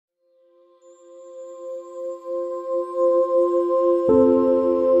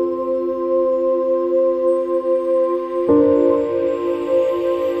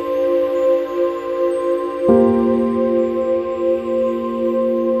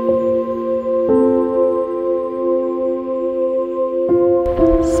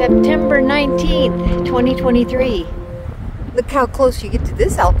September 19th, 2023. Look how close you get to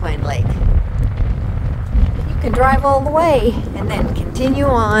this alpine lake. You can drive all the way and then continue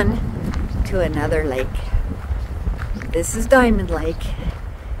on to another lake. This is Diamond Lake.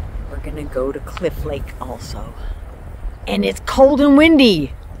 We're gonna go to Cliff Lake also. And it's cold and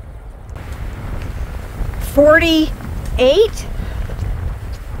windy. 48?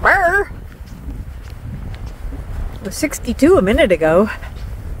 Brr. It was 62 a minute ago.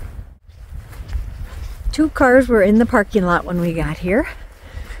 2 cars were in the parking lot when we got here.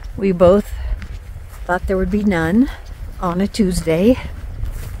 We both thought there would be none on a Tuesday.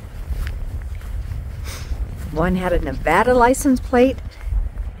 One had a Nevada license plate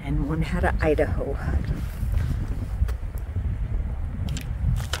and one had an Idaho.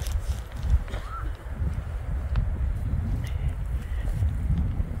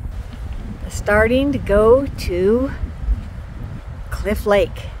 Starting to go to Cliff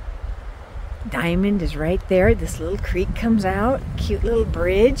Lake. Diamond is right there. This little creek comes out. Cute little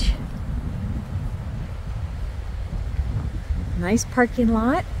bridge. Nice parking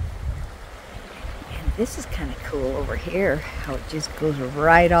lot. And this is kind of cool over here, how it just goes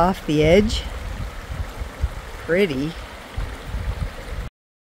right off the edge. Pretty.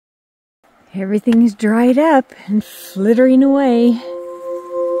 Everything is dried up and flittering away.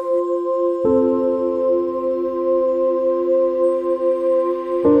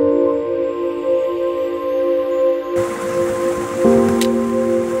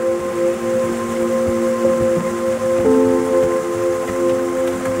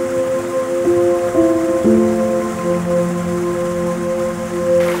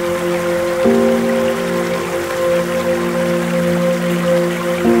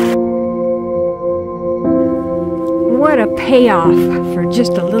 What a payoff for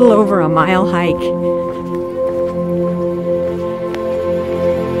just a little over a mile hike.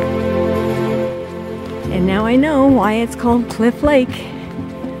 And now I know why it's called Cliff Lake.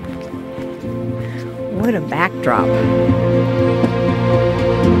 What a backdrop.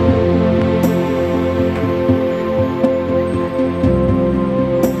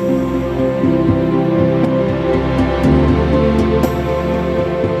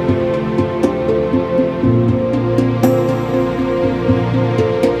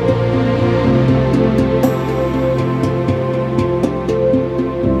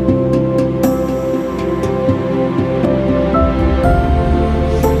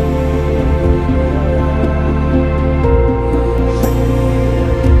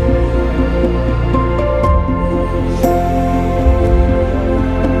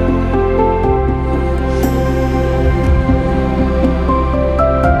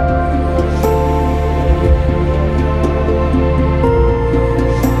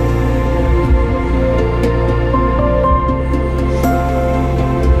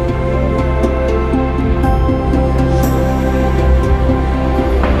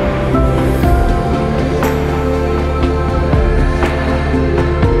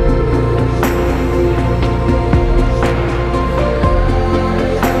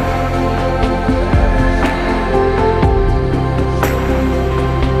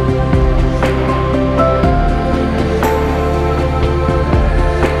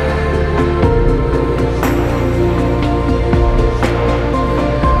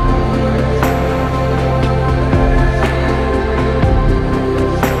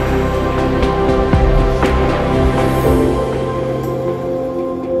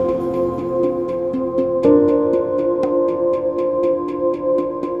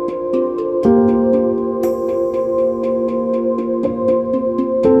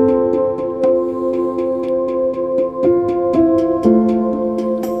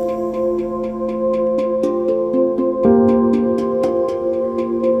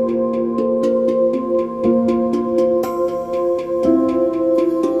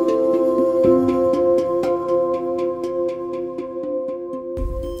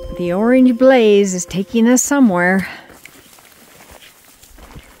 The orange blaze is taking us somewhere.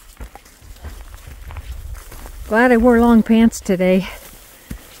 Glad I wore long pants today.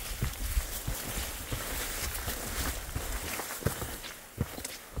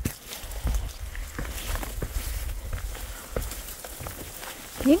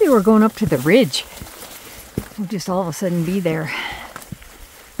 Maybe we're going up to the ridge. We'll just all of a sudden be there.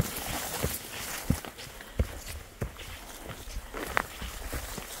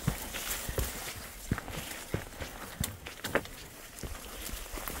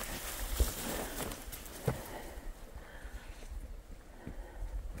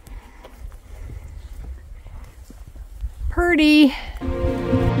 Purdy.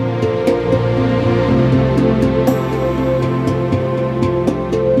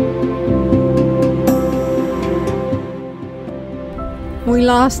 We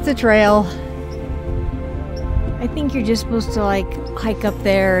lost the trail. I think you're just supposed to like hike up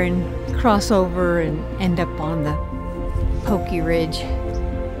there and cross over and end up on the Pokey Ridge.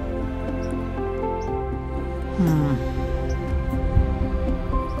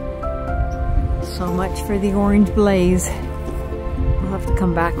 So much for the orange blaze. We'll have to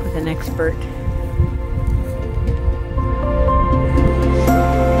come back with an expert.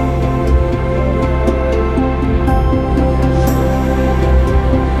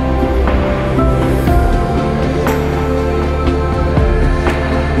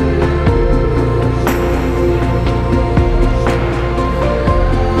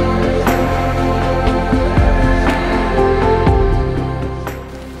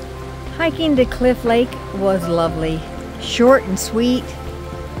 Hiking to Cliff Lake was lovely. Short and sweet,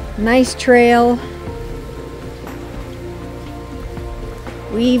 nice trail.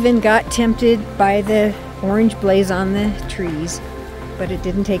 We even got tempted by the orange blaze on the trees, but it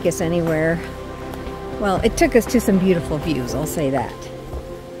didn't take us anywhere. Well, it took us to some beautiful views, I'll say that.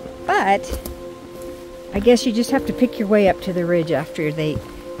 But I guess you just have to pick your way up to the ridge after they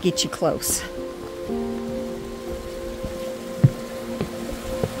get you close.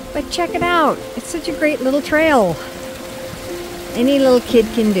 But check it out, it's such a great little trail. Any little kid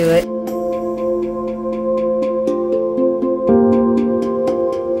can do it.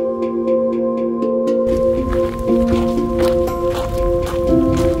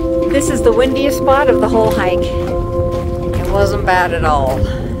 This is the windiest spot of the whole hike. It wasn't bad at all.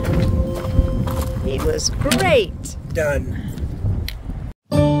 It was great. Done.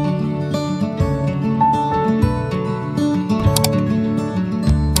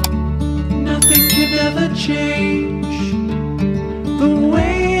 Change.